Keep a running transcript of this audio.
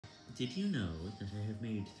Did you know that I have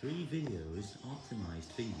made 3 videos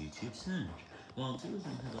optimized for YouTube search? While 2 of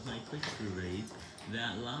them have a high click-through rate,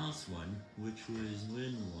 that last one, which was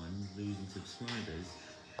Win One losing subscribers,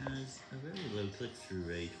 has a very low click-through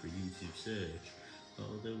rate for YouTube search,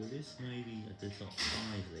 although it is maybe at the top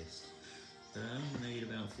 5 list. But I only made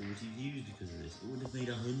about 40 views because of this. It would have made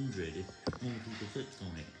 100 if more people clicked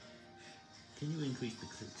on it. Can you increase the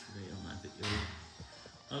click-through rate on that video?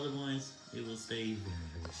 Otherwise, it will stay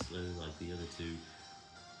very slow like the other 2.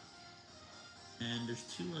 And there's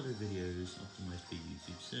 2 other videos optimized for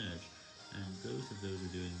YouTube search, and both of those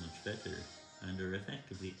are doing much better, and are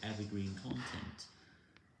effectively evergreen content,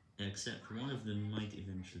 except one of them might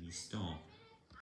eventually stop.